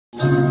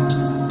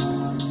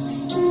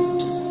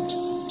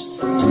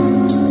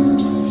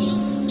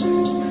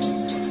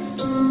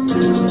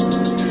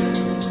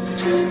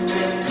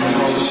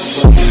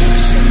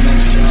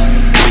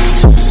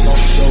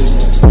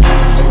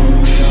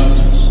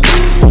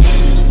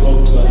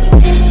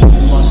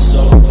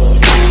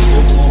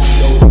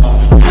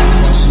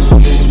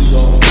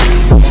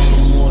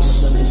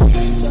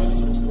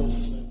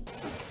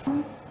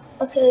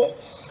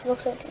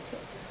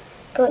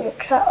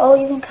try. Oh,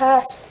 you can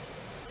pass.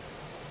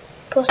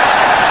 Post. I've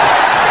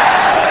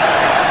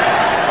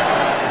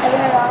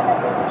been around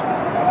that little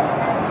tournament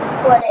and I just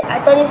scored it. I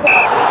thought he was going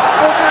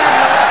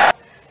to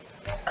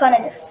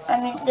kind of. I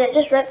mean, they're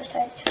just right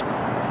beside each other.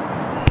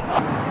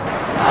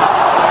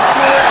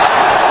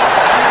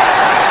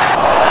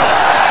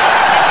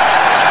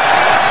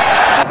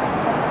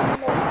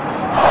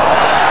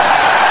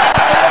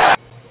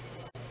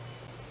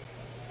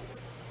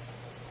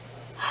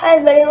 Hi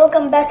everybody,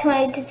 welcome back to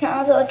my YouTube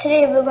channel. So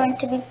today we're going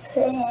to be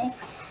playing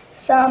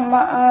some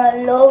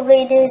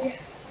low-rated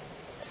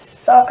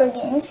soccer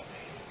games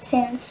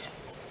since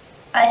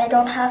I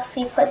don't have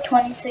FIFA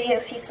 23 or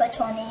FIFA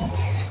 20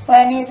 or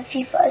any of the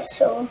FIFAs.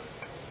 So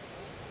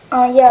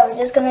yeah, we're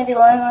just gonna be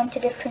going on to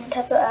different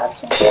type of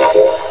apps and playing.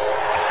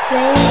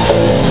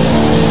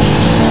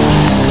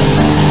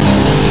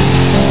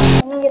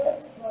 I'm gonna get that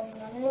going on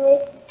anyway.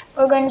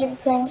 We're going to be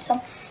playing some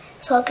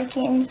soccer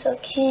games.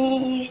 Okay,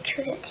 you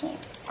choose your team.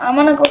 I'm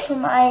gonna go for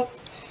my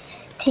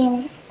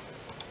team.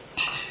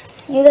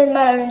 You guys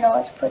might already know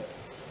it's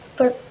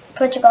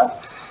Portugal.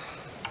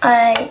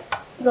 I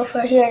go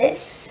for, here it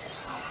is,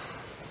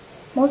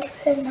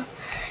 multiplayer now.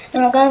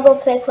 And we're gonna go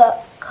play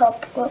Club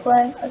Cup. We're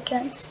going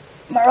against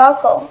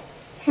Morocco.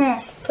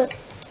 But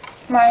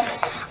my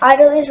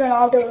idol is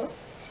Ronaldo.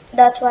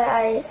 That's why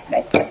I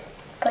like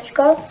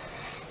Portugal.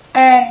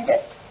 And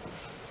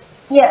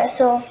yeah,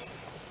 so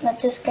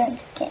let's just get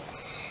into the game.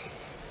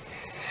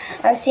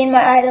 I've seen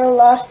my idol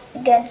lost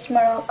against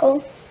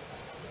Morocco.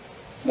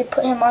 They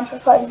put him on for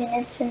 5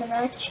 minutes in the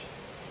match.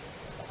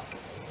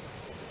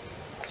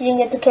 He didn't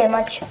get to play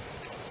much.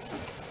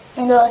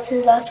 And though it's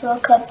his last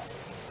World Cup,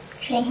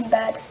 treating him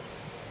bad.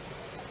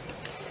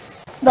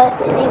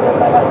 But today we're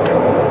gonna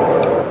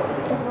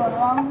go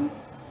along.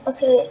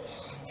 Okay,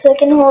 so I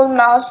can hold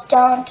mouse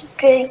down to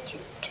drag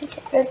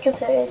your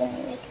players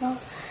and use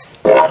mouse.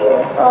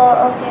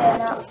 Oh, okay,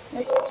 now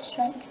this is just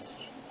trying.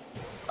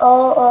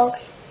 Oh,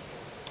 okay.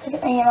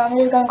 And I'm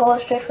just gonna go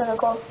straight for the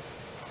goal.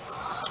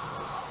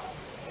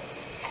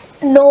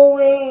 No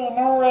way,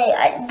 no way.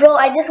 Bro,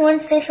 I just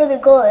went straight for the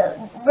goal.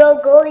 Bro,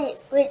 goalie,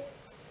 wait.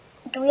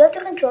 Do we have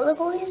to control the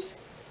goalies?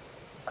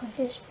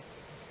 Confused.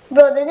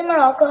 Bro, doesn't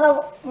Morocco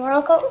have,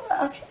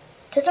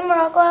 doesn't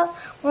Morocco have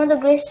one of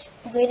the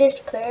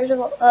greatest players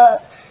of,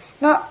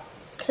 not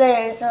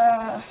players,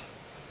 oh,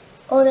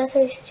 that's how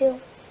you steal.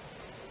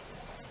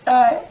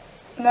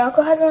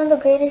 Morocco has one of the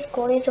greatest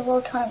goalies of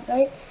all time,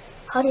 right?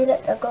 How do you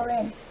let that go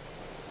in?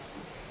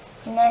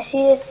 And I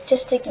see it's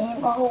just a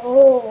game.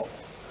 Oh,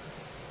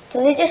 do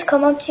they just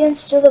come up to you and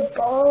steal the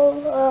ball?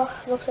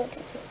 Looks like they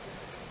do.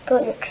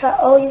 Bro, you're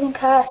oh, you can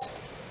pass.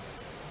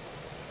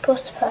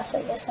 Supposed to pass,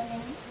 I guess. I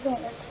mean,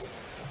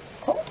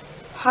 oh,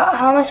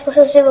 how am I supposed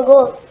to save a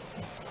goal?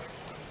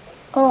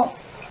 Oh,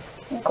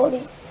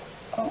 goalie.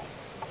 Oh,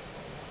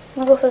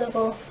 I'm gonna go for the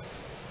goal.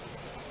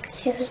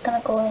 See if it's gonna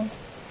go in.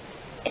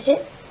 Is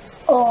it?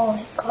 Oh,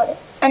 he's got it.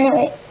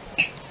 Anyway.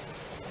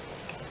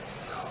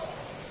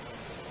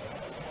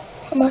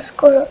 I must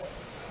score.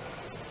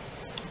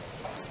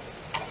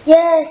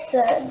 Yes,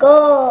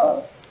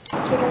 goal.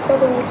 Okay, let's go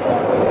to the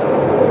this.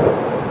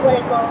 What a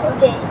goal.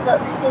 Okay,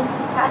 look, see,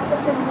 pass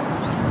it to me.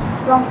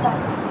 Wrong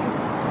pass.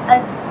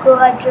 I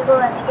dribble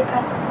and make it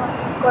pass it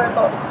and score a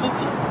goal.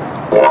 Easy.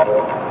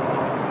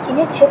 Can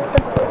you trip the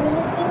goal in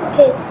this game?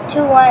 Okay, it's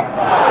 2-1.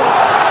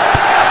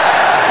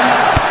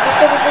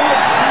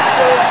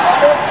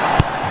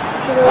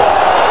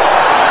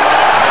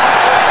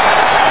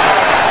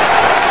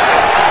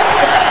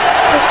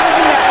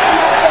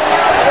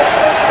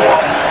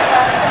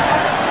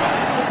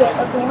 Okay,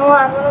 you know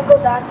what, I'm gonna go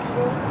back to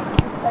you.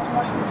 That's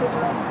more stupid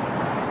doing.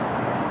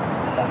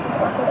 Okay.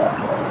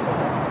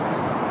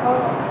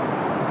 Oh.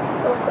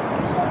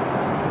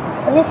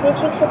 Are there free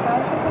kicks or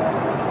penalties in this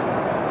game?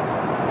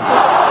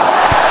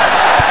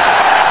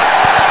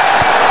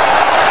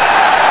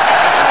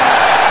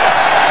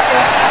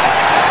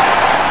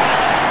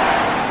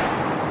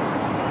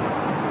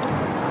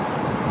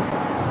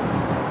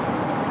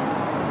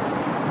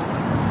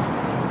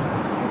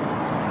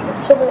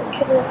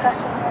 Triple the pass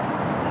on there.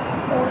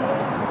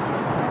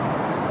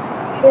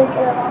 Should I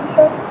get a long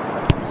shot?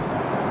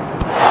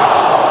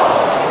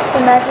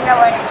 Imagine I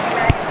went in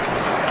tonight.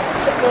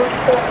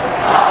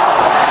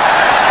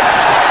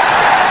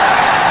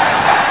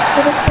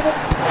 Get it.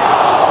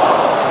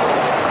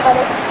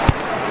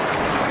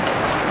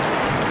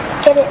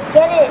 Got it.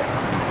 Get it.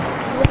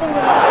 Looking at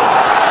it.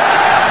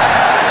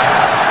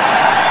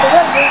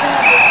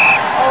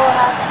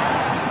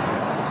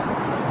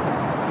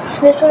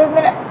 This would have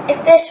been, if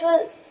this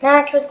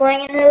match was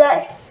going in real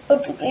life, it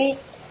would be great.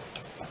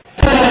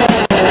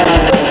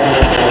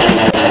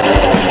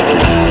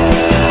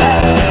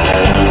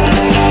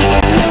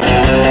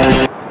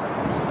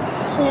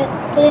 It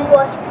didn't go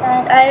as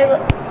planned.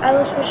 I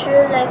was for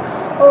sure like,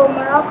 oh,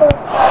 Morocco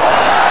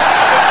sucks.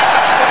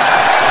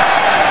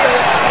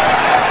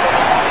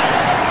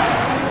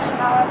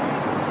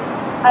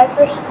 I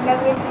first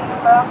never knew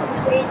Morocco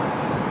played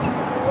in the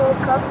World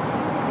Cup,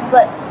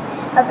 but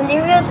I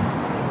believe it was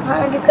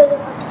not because of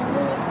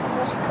Hakimi, it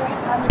was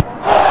playing on the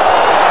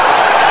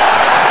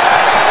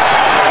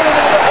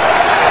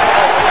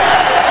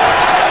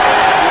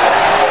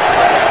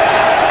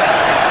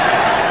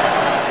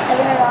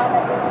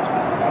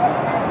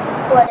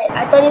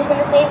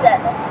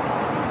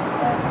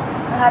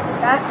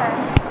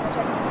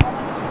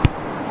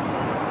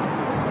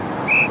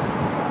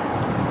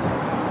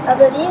I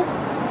believe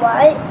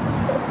why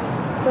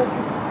the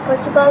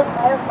Portugal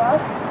might have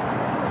lost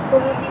is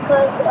probably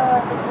because the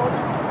golden.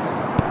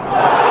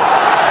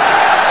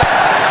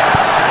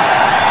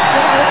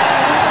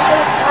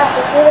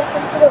 Is there like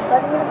some sort of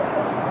button on the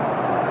press?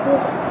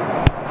 Music.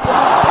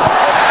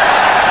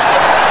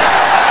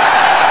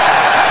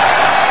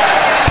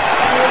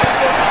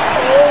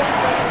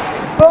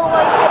 Bro,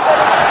 why you get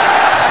better?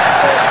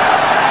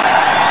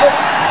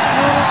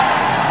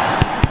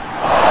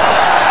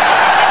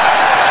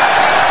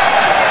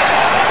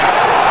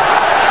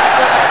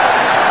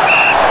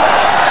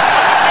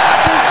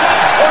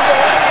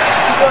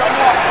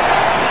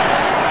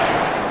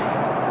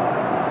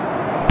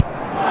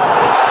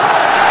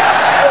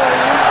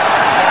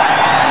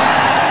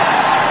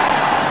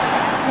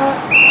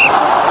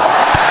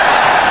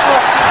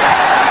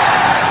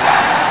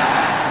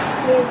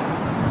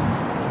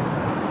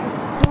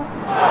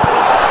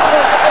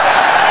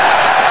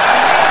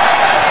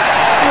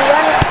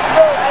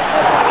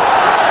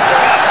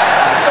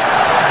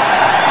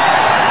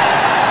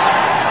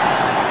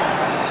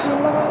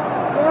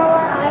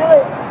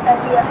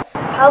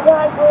 How about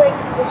I go like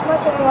this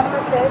much and one of my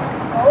players can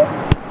go?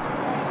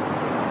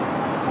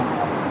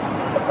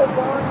 Put the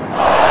ball in.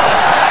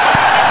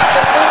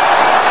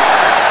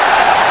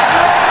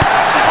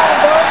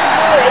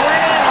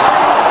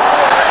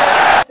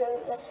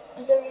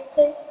 Is there a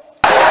replay?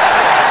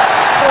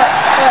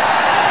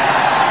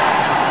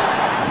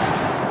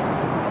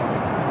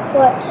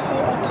 What? See, I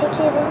kick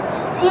it in.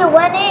 See, it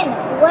went in.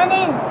 It went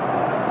in.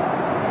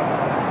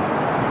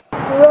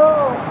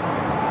 Bro.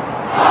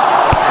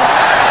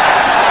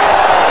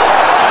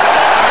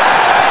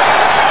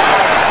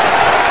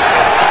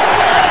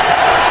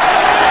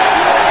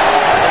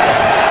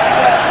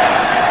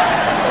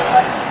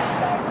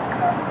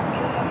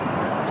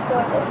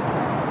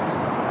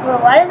 Bro,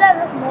 why does that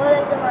look more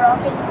like the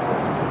Moroccan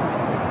goals?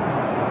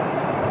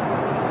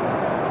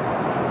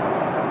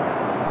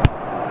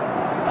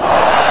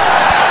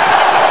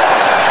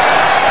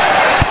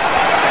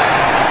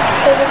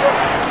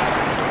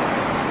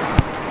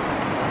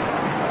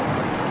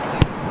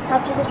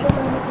 After this, we're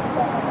going to make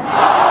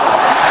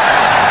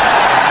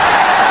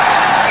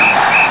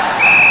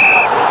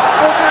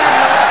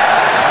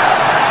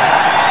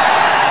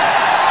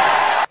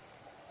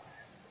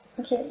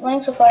it okay,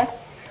 winning so far.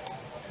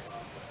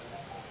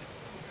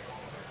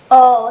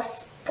 Oh,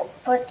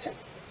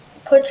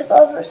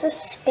 Portugal versus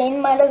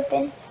Spain might have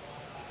been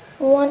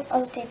one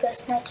of the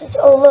best matches.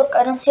 Oh look,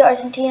 I don't see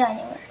Argentina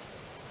anywhere.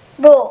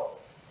 Bro,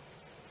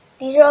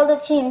 these are all the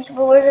teams,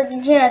 but where's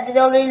Argentina? Did they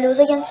already lose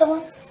against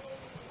someone?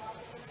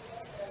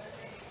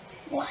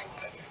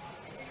 What?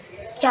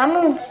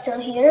 Cameroon's still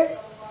here.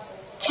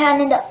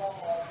 Canada.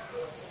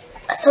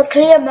 So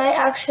Korea might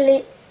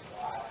actually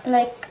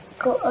like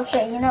go.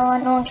 Okay, you know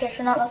what? No one cares.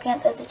 We're not looking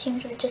at the other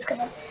teams. We're just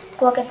gonna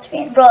go against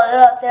Spain. Bro,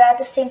 look, they're at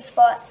the same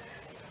spot.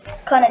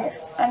 Canada.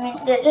 I mean,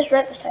 they're just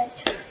right beside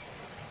each other.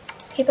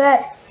 Skip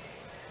ahead.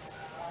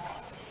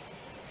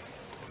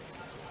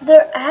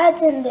 There are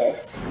ads in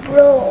this,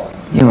 bro.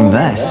 You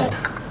invest?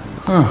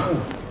 Huh.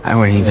 I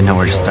wouldn't even know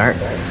where to start.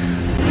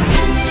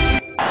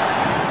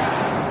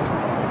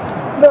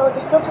 Bro,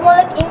 this looks more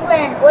like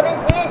England. What is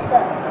this?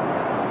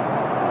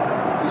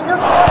 This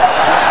looks more like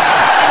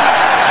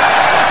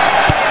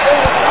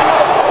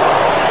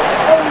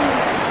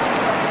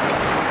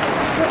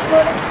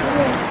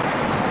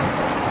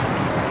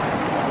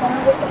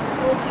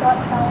shot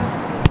power.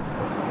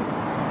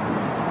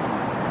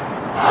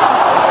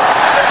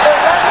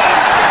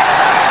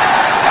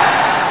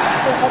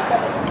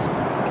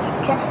 You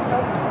can't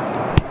help.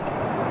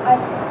 I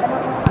don't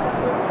know how to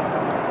do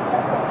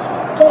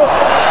it.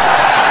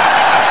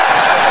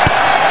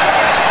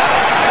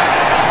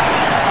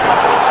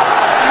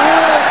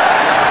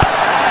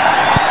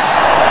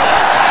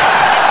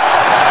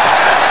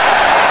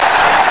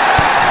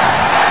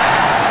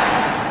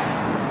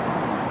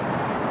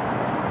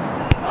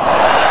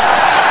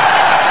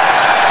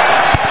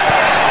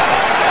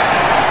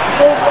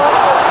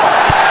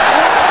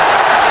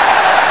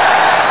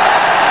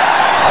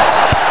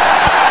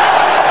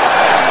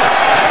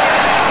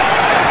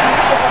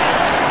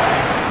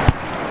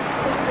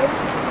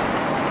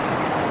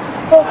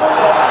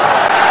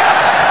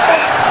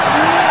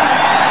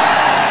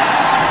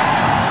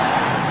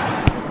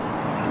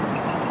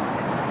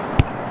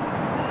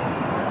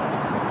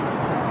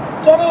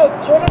 Get it.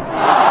 Get it.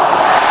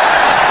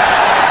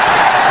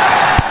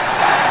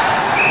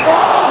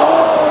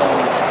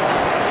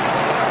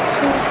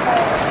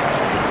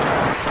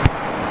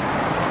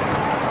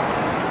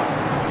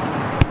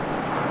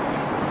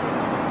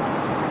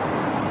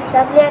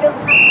 Sadly, I don't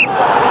have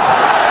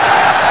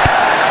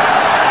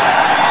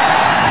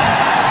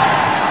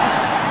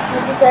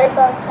You'll be better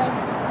about time.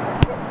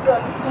 Bro,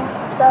 this game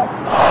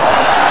sucks.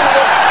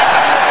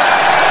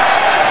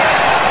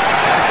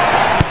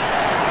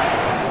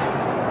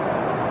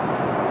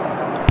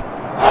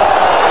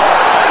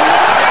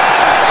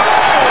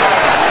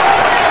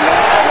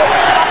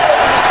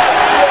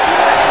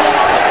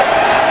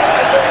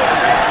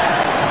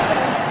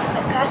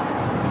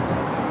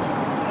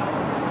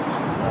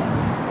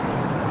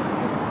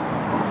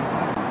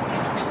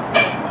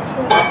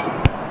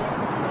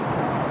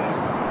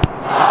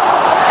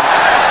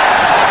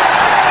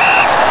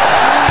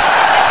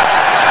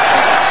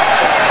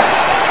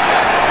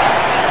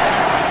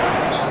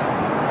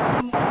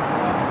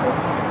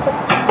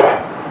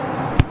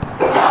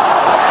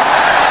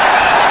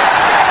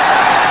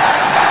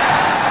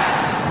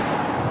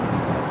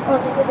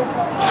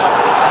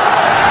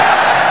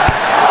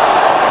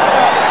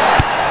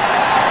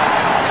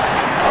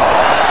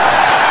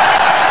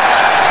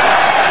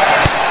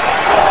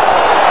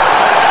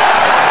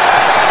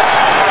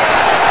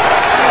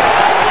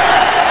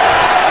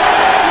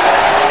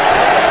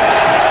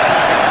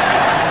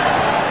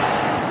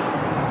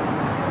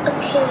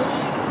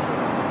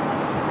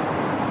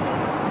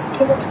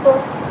 Okay, let's go.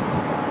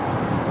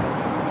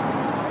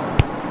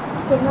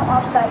 There's no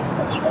offsides in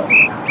this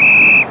race.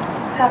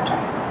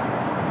 Halftime.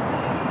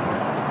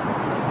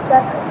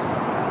 That's it.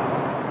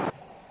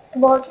 The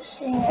ball just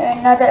sitting there.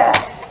 Another ad.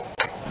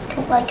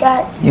 Oh my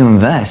god. You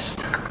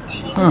invest?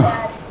 TV Huh.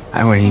 ad.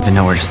 I wouldn't even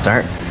know where to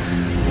start. Okay,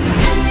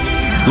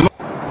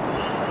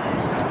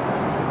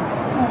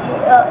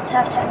 oh, it's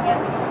halftime, yeah.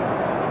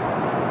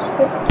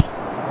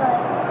 Sorry.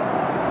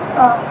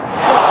 Oh.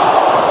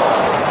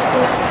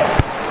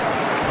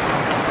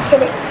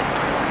 Hit it.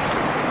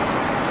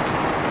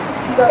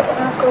 Go,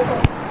 let's go, go.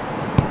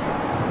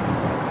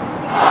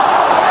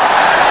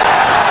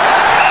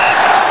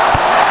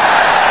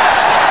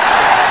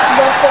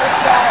 Let's go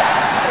try.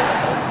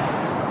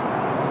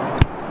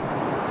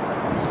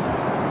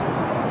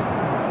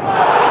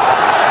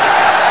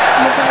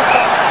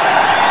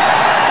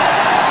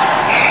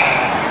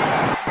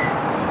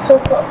 So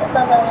close, I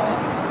thought that was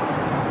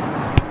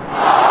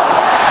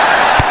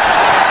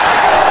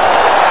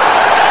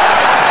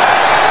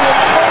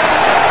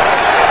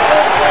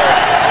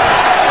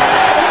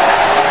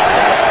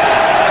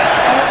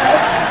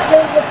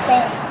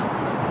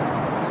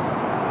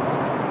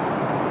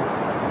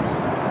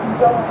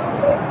going over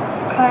there.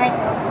 He's crying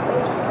over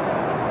there.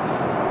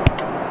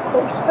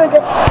 Cool. Very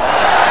good.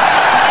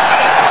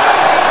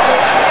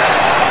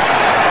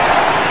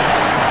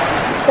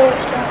 So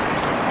strong.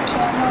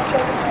 Okay, I'm not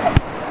sure what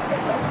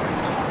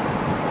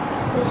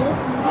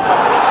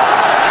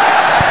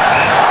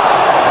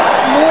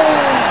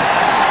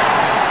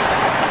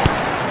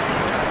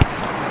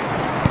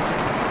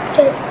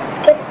Get it.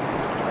 Get it.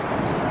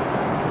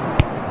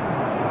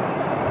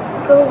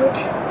 Bro,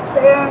 which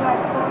player am I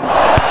going?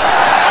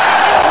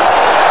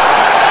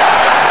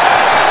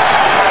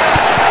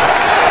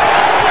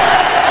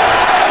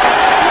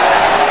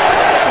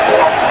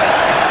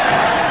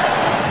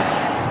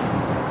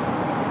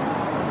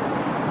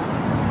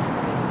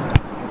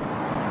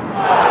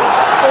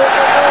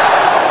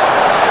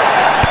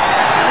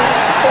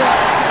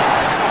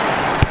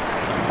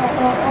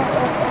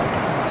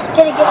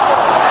 Get it, get it.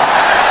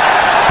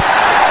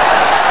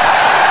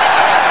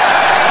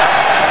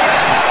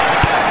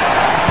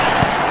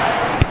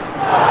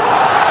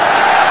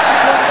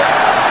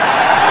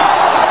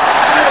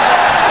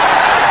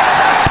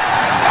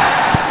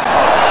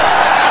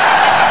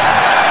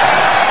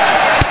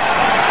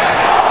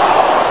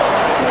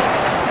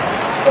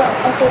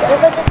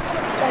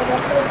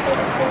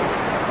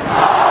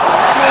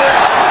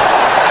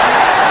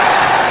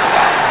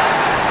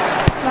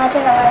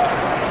 Imagine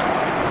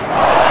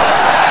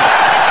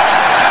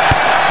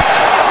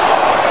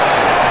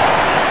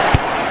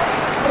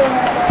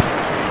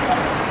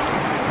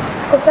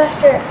go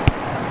faster.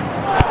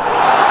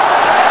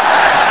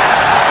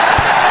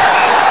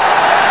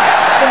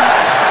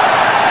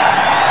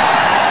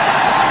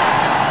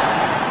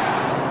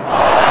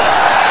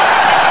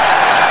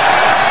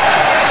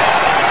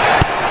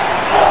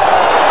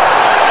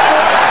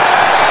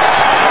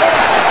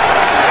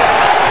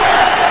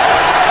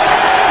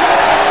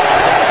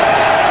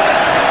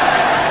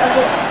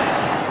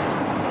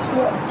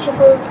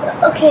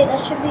 Okay, that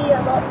should be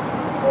about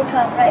full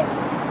time, right?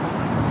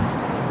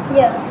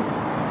 Yeah.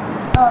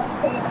 Oh,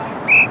 89.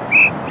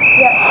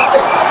 Yes.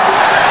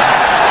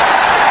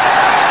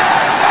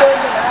 Scored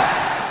the last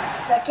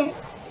second.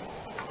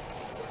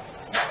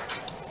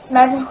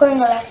 Imagine scoring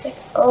the last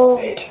second. Oh.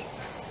 Okay,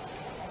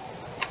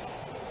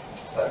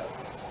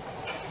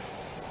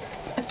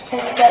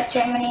 we got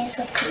Germany,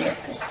 South Korea,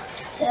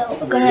 Brazil.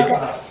 We're gonna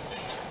get.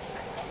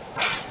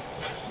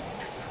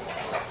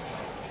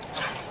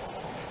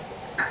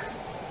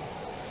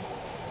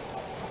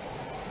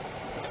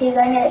 You're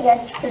going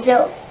against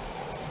Brazil.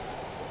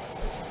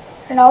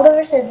 Ronaldo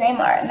versus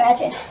Neymar,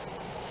 imagine.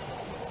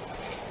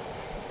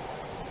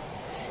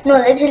 No,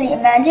 literally,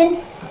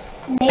 imagine.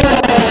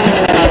 Neymar.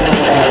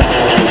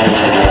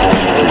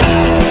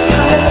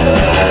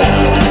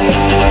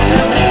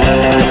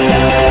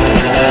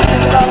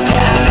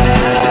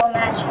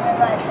 Match in real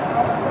life.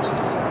 Ronaldo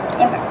versus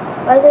Neymar.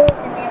 Was it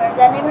Neymar? Is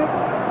that Neymar?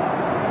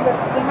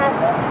 Looks, he has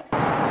one.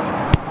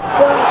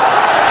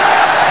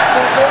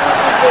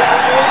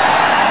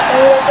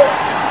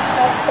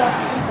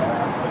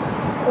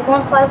 They've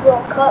won 5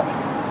 World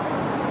Cups.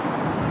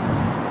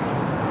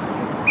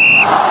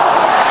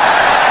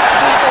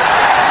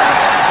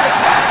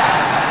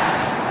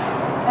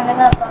 And I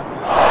got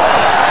buckets.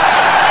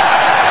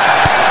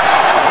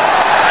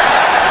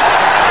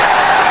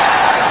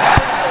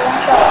 One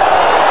shot.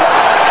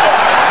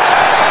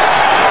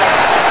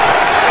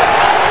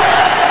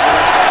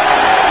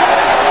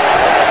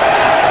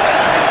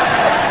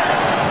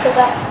 Go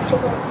back to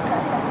the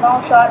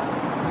long shot.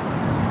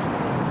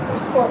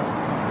 Let's go.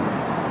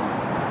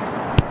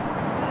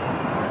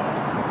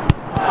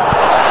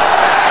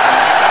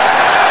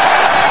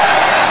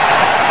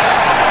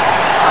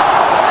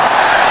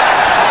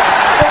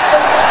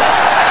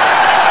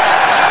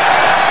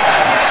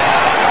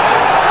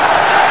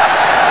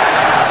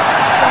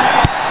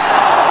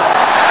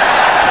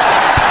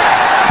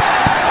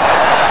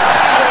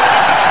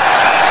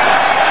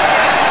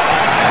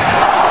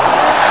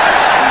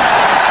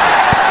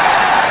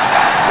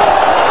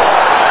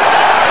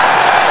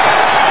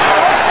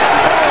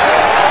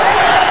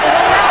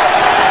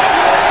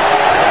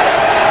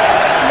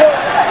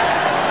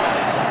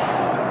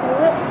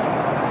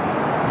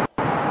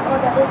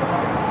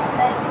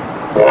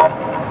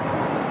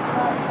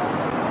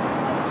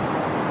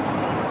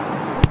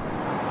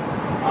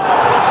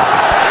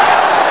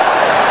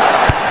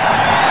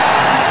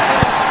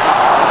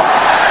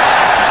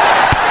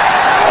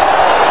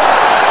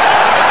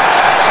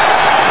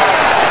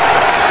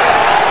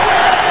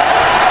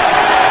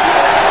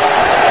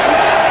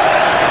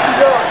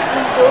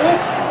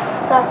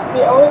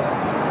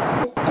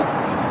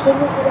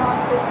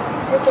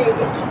 This is they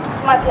kicked it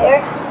to my player.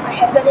 I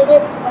headbutted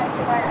it, went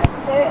to my other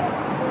player, and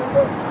it's really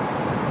good.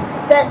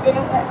 If that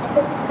didn't work, if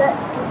that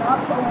did not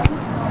go in,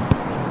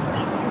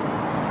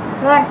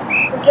 run,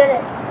 go get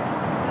it.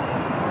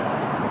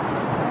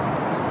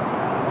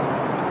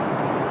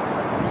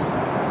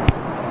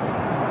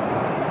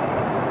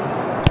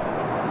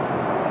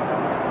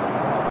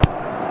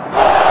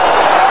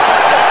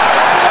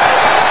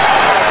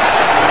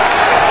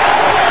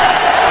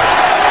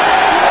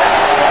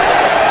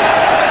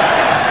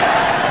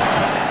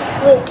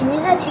 Wait, can you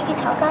use that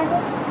tiki-taka on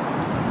this?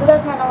 You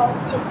guys might know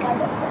what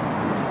tiki-taka is.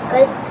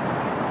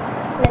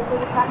 Like when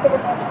you pass it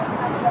and then you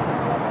pass it back to the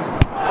other.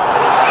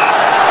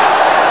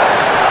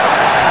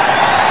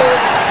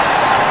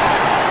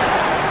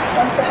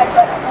 One for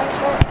headbutt and one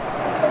shot.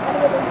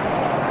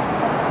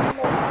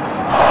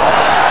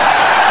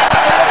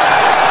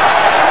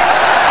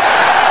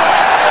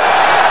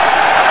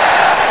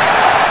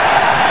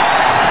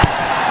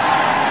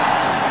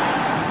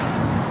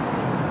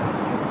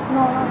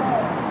 No.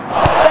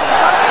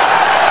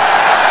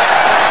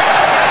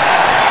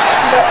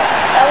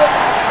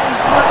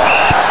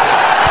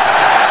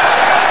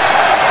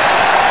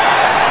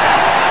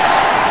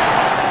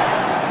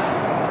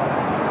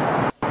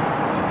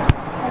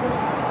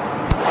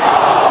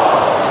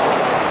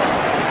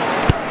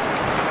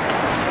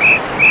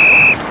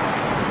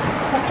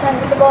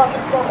 Get the ball.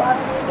 Why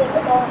don't you get the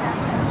ball in that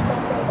time? Just go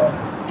for the ball.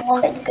 I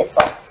won't let you get the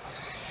ball.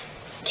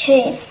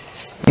 Okay.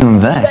 You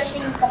invest.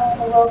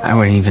 I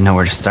wouldn't even know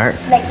where to start.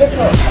 Like this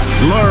World Cup.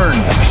 Learn.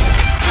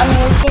 I'm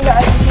looking at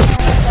Argentina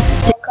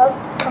World Cup.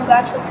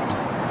 Congratulations.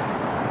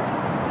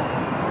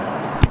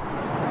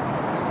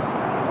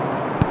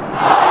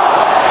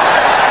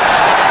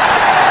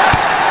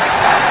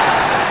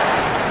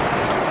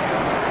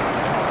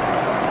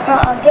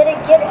 Get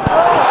it. Oh.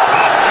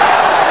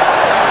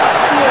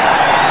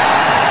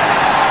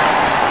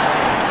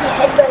 He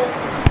headbutted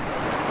this.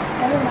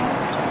 Never mind.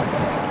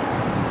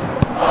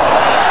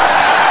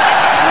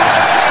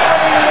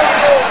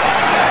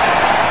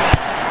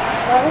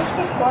 Why don't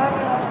you score on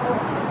your own goal?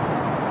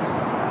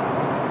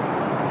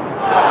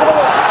 Get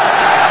away.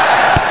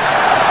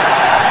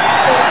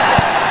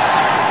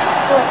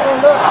 Oh,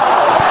 look.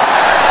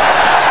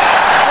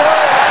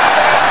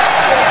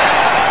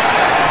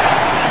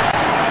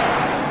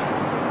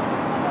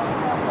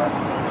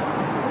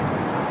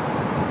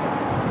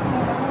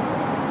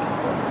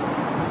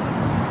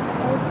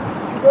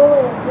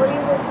 What are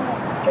you looking at?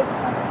 Get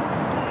some.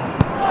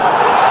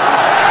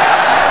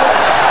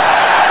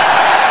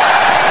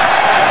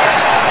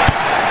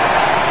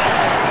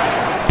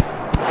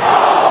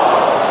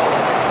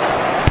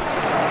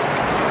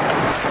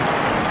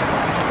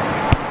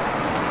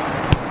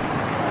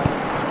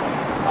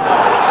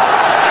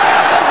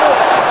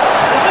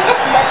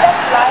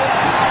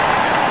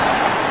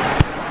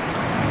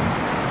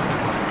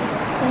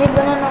 Is it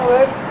gonna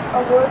award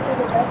to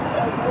the best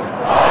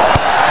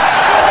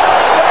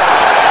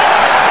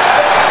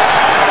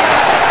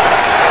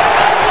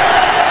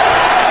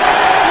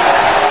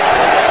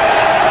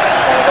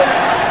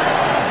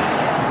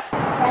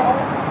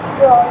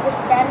Bro, just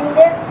standing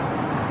there,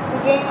 we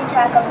didn't even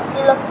tackle him.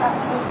 See, look at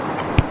me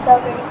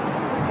celebrating.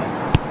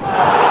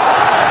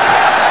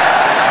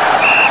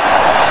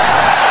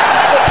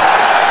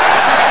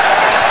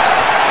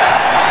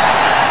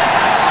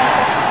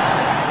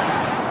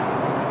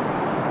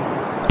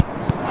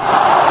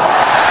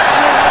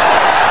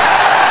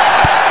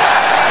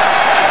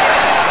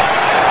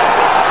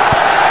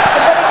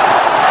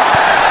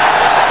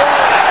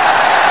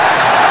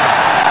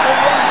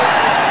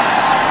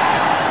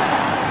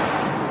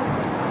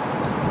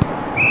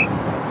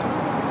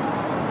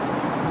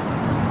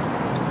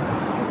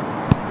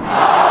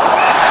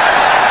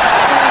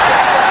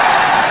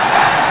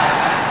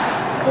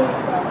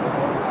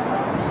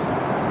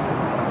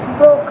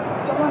 Broke.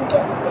 Someone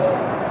get there.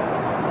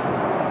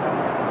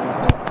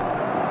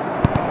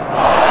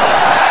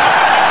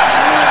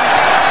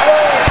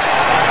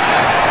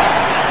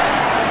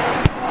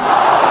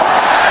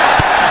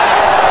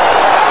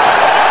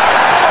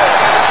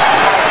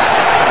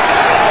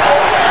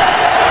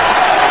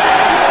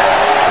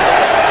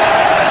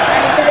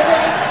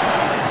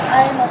 I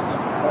don't know,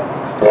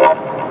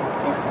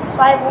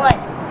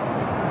 6-5-1.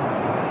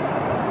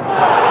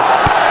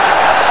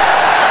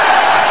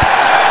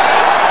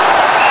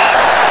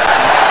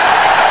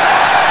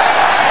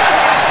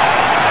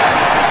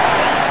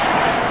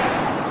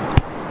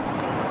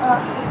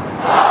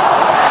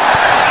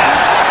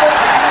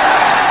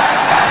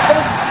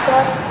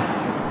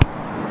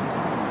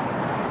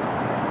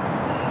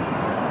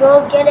 Bro,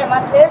 get it.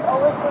 My players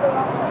always go the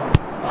wrong way.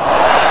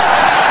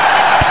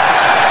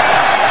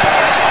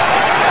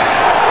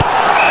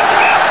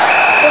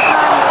 Good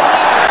time, man.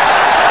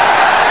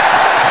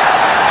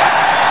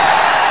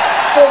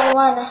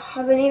 4-1.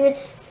 I believe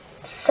it's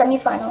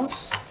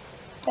semifinals,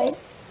 right?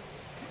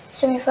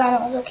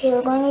 Semifinals. Okay,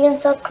 we're going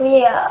against South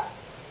Korea.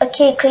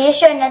 Okay,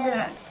 Croatia and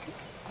Netherlands.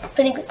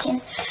 Pretty good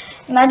team.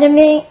 Imagine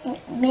me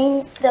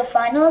the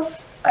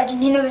finals,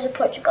 Argentina versus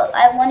Portugal.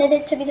 I wanted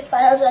it to be the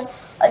finals on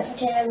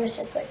Argentina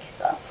versus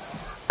Portugal.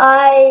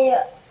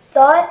 I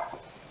thought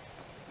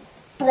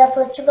that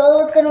Portugal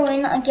was going to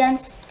win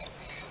against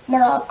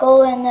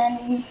Morocco, and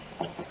then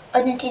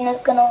Argentina was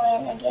going to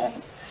win again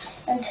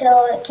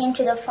until it came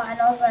to the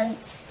finals when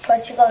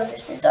Portugal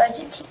versus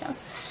Argentina.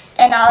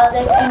 And I was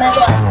like, oh my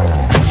god,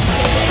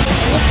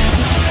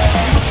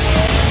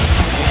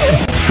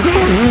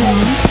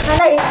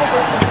 kind of easy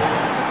to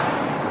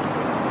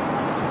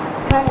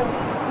kind of,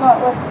 no, it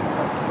wasn't.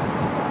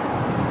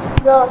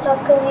 Yo,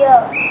 South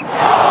Korea.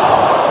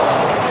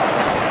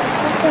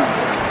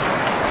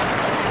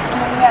 And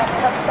then yeah,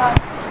 tough song.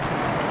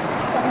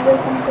 I'm really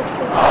gonna go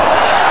shoot.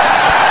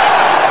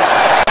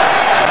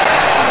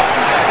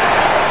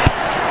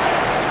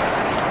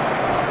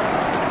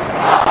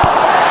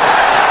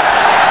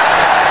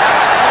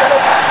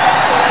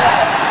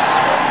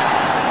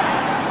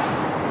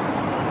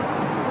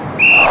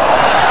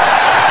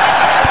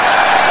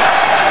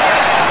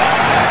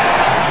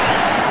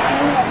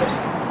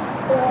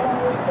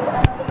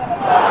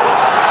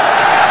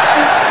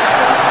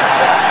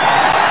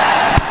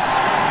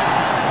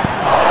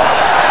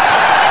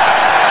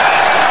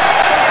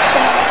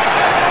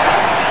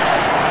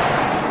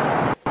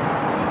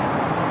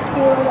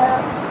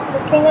 The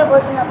thing that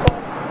wasn't a goal.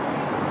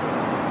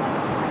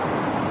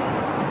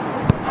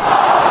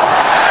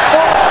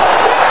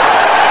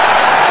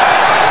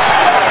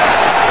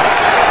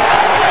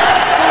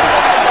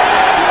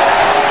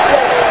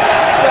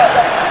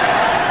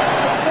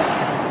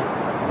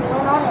 He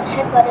went on and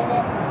headbutted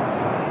it.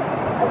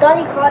 I thought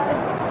he caught the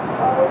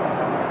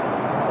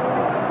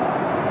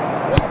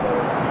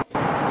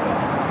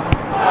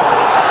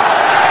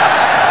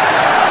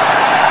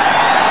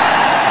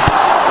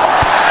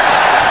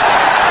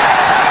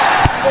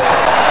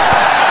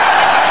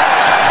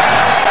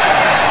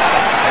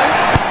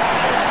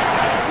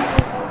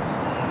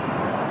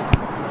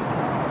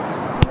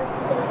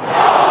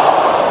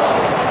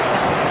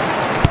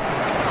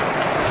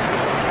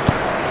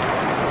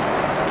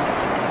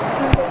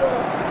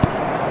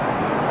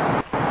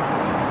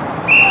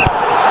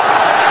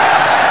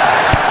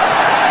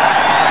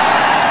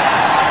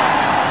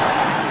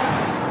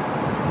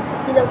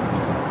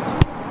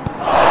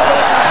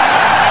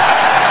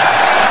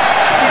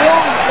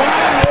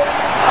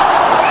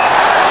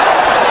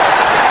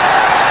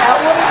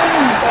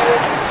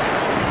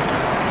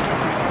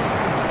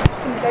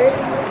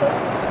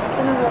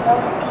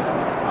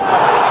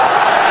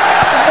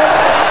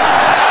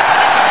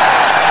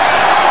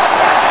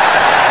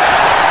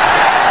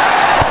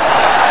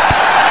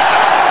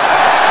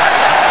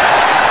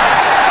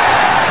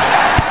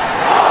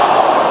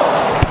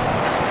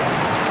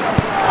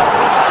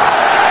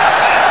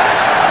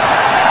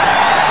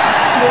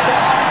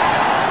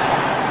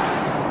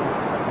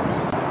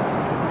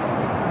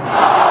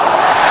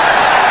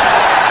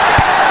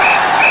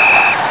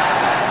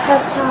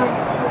halftime.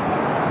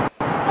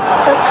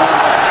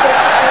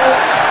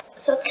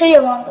 South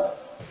Korea won the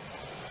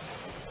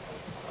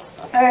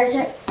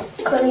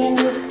Korean.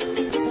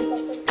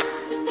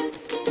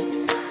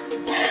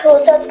 Well,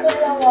 South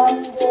Korea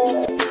won the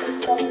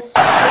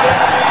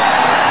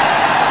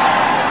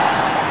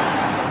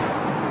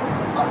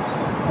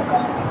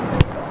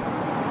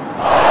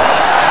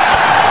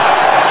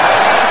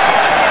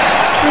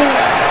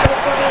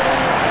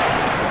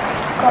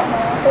got my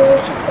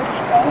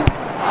touchdown.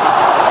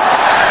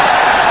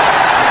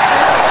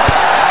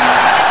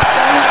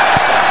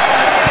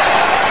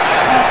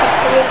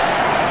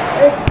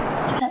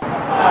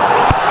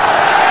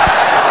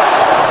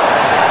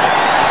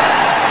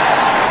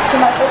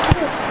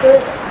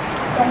 Good.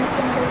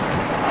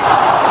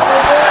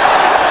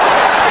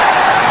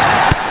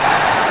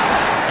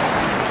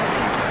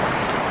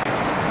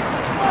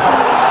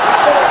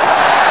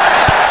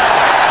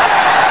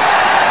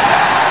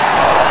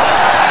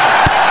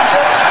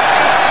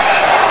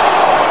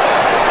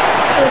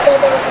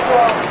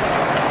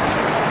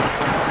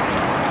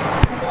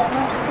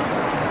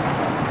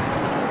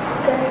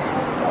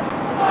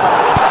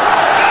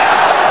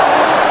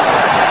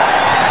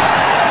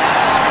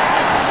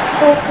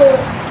 So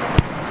close.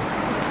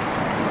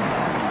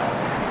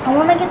 I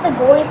want to get the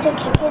goalie to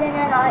kick it and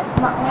then I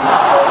want to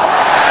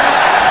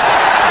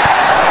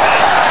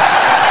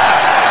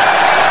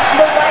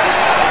the right.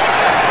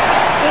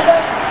 You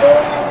guys go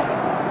ahead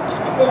and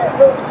kick it there.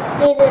 Go,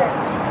 stay there.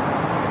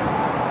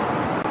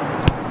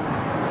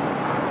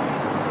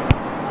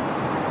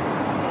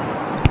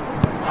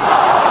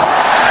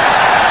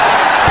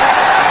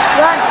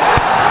 Run.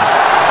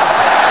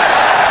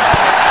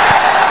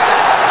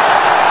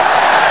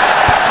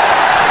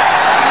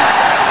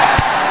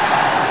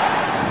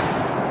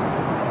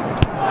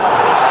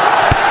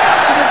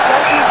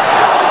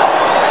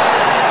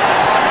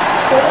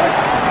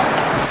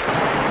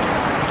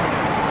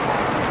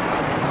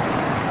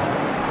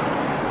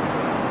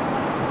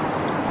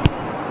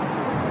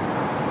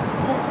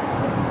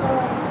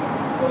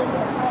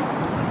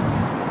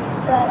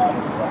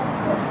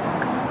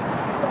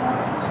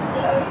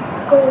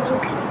 Goals,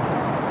 okay.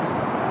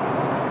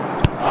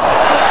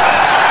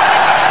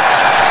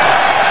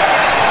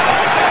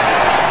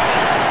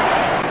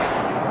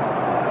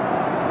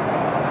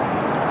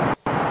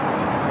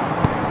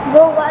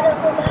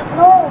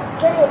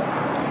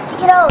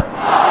 Take it out.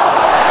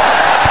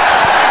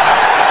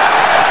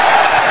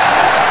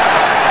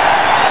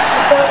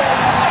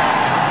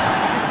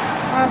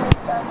 And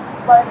it's done.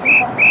 But it's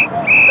incomplete.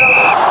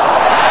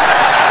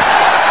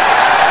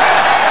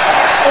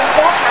 If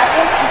that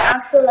happened in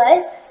actual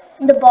life,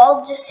 and the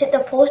ball just hit the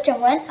post and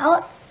went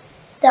out,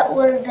 that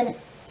would have been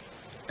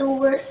the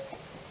worst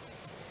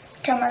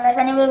time of my life.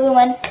 Anyway, we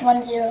went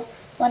 1-0.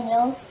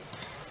 1-0.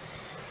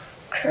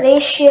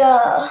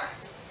 Croatia.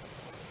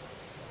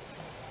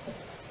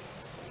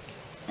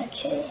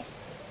 Okay.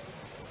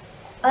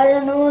 I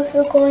don't know if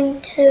we're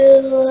going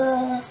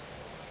to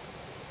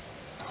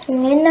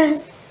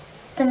win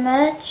the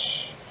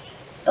match,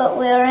 but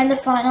we are in the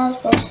finals.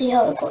 We'll see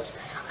how it goes.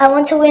 I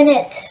want to win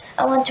it.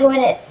 I want to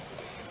win it.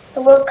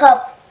 The World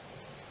Cup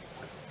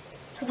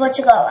for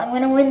Portugal. I'm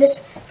going to win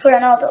this for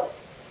Ronaldo.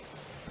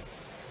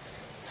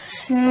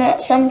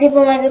 Some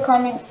people might be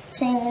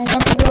commenting, and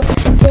some people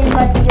saying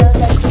my videos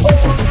like,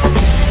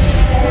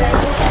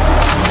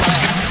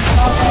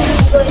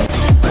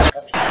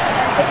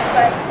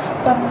 subscribe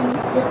for me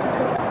just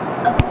because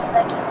of me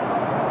liking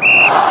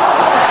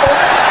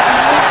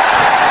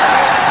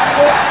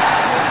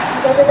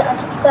you guys have to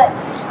unsubscribe.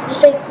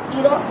 Just like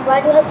you don't.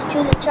 Why do you have to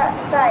choose a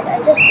side?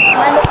 I just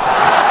kind of.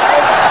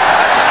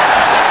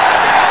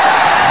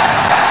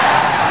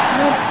 I'm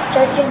not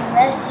judging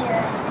Messi or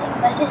anything.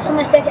 Messi's still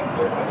my second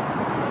favorite.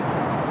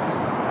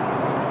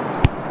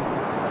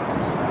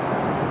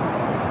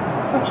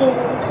 Okay,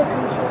 the looks of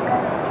Croatia's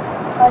got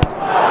hard to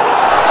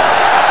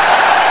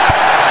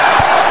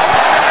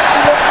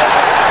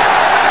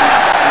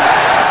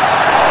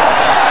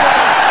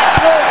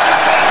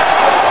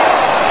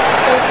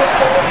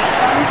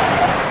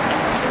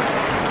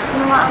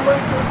I'm going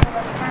to do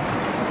the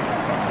practice.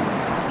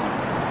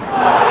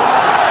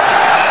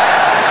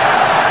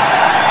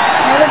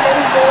 Never been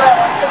go I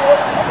want to go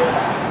and every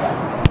practice.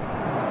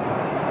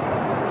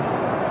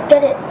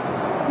 Get it.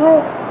 No.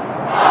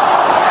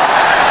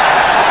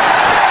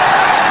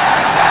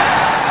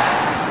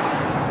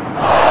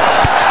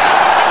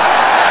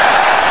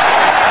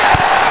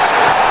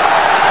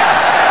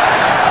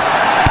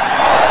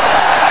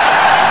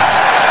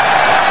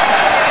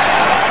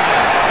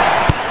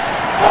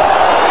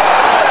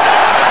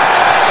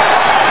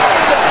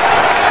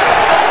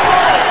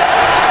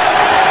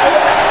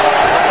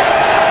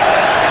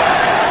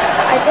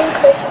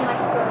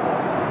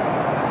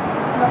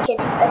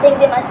 I think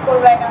they might score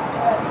right after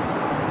us.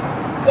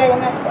 Yeah, they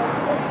might score.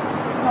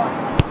 No,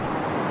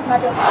 not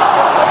doing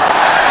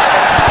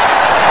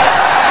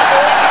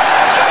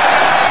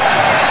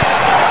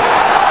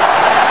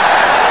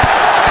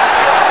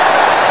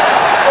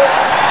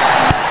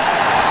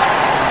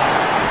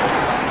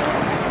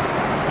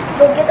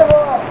Go get the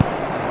ball.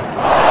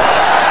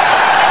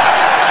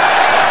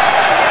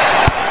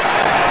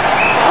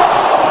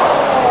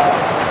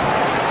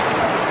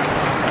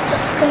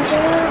 Just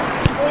continue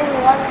doing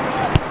one.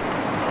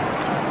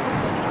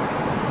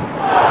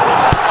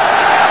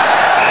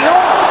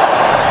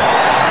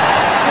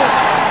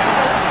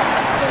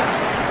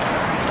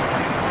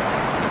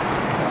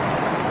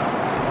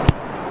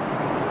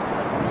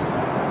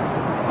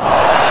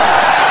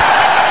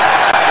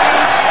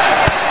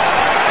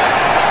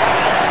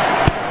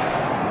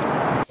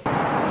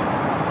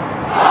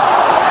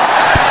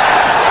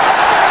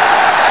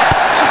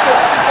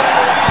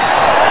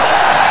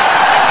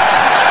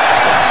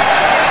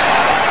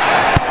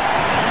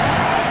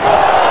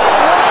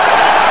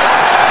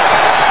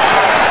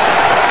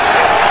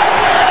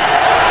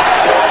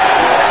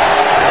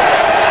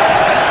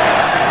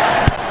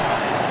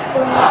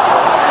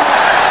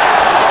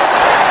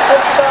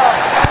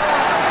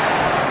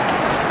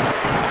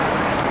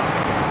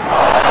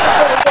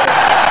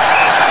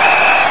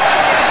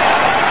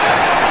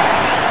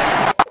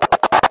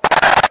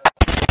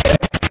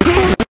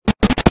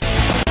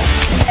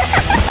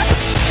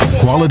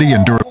 Quality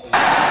and durability.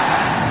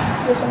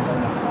 Do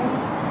something.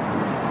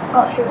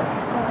 Oh, sure.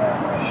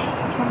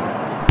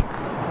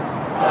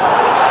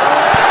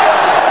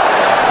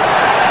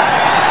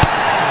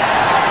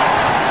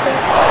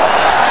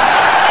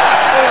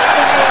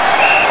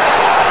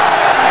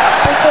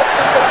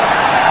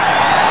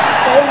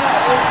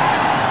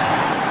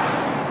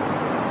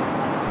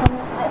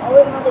 I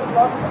always want to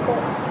block the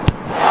goals.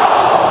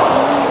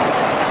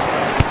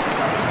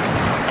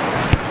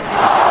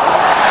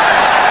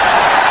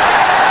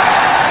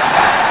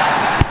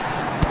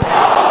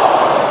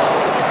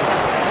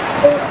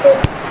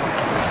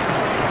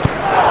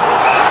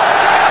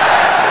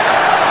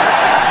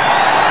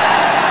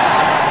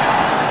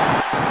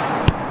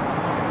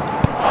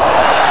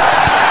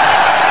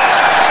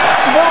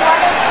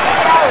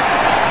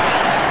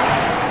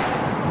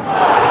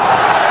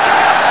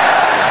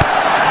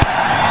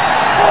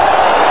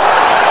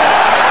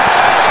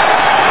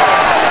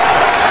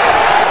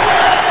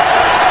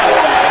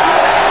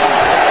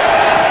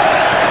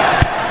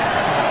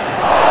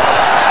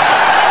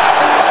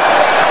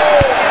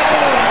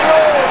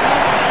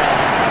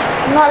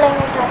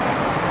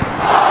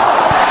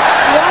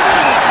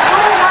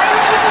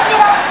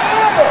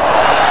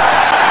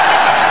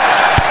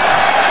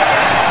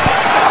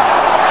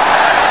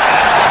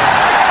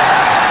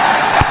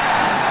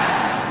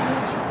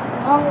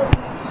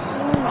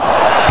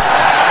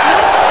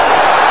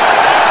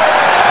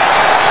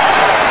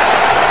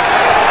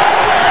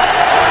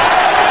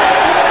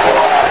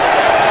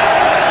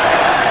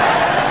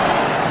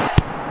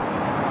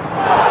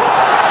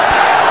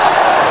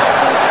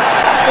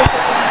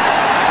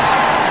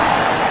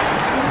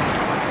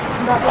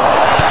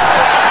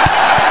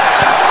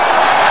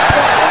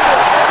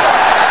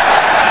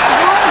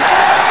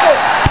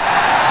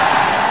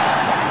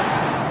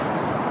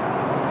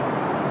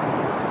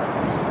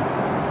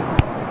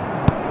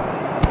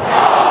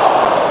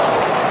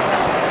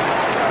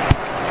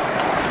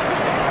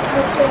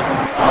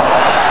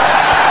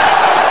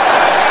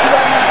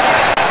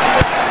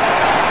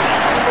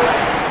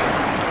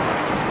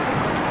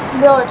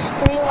 Bro, it's 3-1.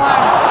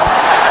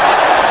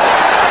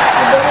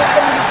 I bet it's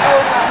gonna be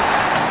 4-1.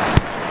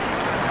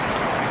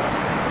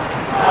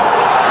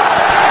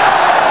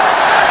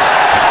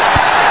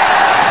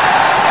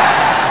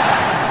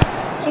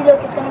 See, look,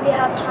 it's gonna be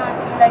halftime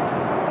in like, I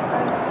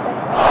don't know,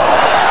 seconds.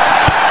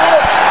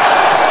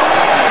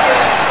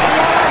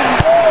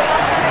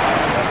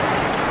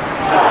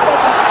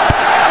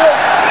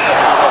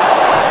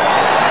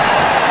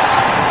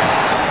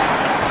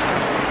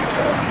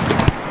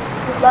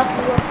 Lost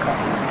the World Cup.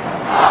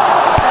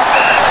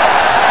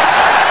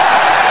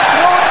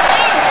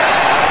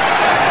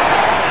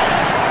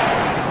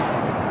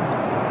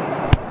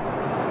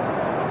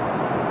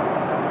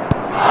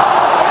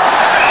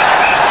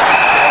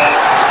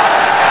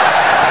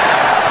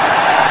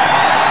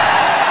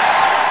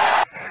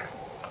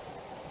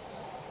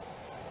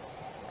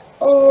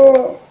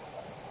 Oh,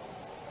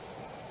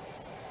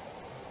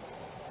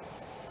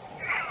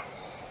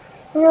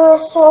 we were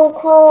so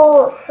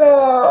close.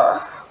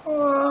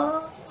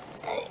 Oh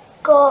my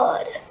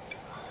God,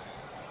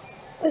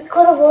 we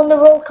could have won the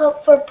World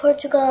Cup for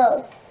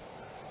Portugal.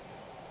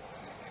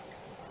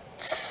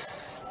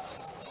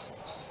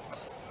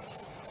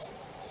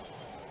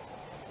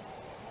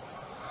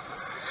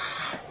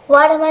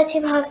 Why did my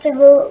team have to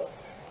go?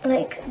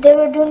 Like, they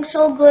were doing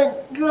so good,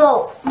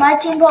 bro. My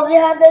team probably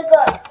had like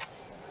a,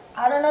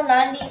 I don't know,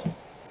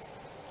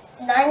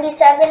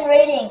 97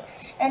 rating.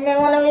 And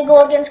then when we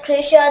go against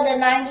Croatia, the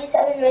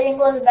 97 rating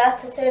goes back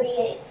to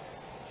 38.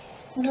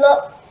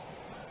 Look.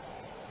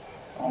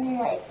 Oh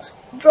my God.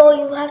 Bro,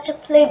 you have to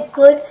play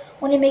good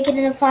when you make it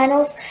in the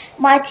finals.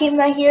 My team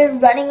right here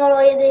running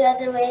away the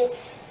other way.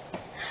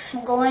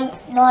 Going,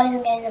 not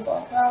even getting the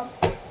ball. Well,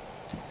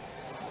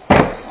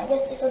 I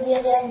guess this will be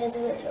at the end of the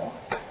video.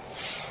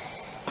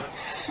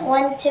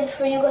 One tip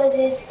for you guys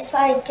is if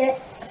I get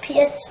a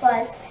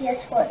PS5,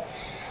 PS4,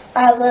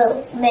 I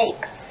will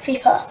make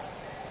FIFA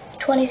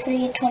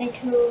 23,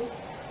 22,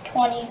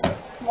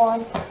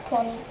 21,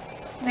 20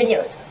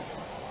 videos.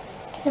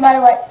 No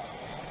matter what,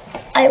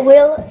 I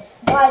will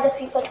buy the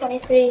FIFA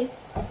 23.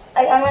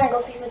 I'm gonna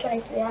go FIFA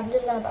 23. I'm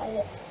just gonna buy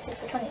the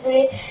FIFA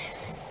 23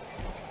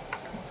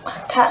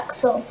 pack.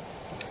 So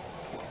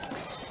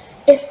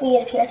if we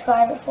get a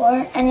PS5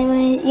 before,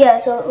 anyway, yeah.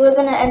 So we're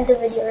gonna end the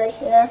video right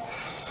here.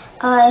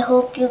 I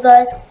hope you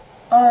guys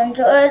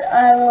enjoyed.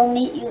 I will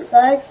meet you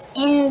guys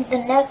in the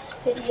next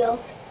video.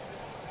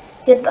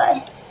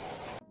 Goodbye.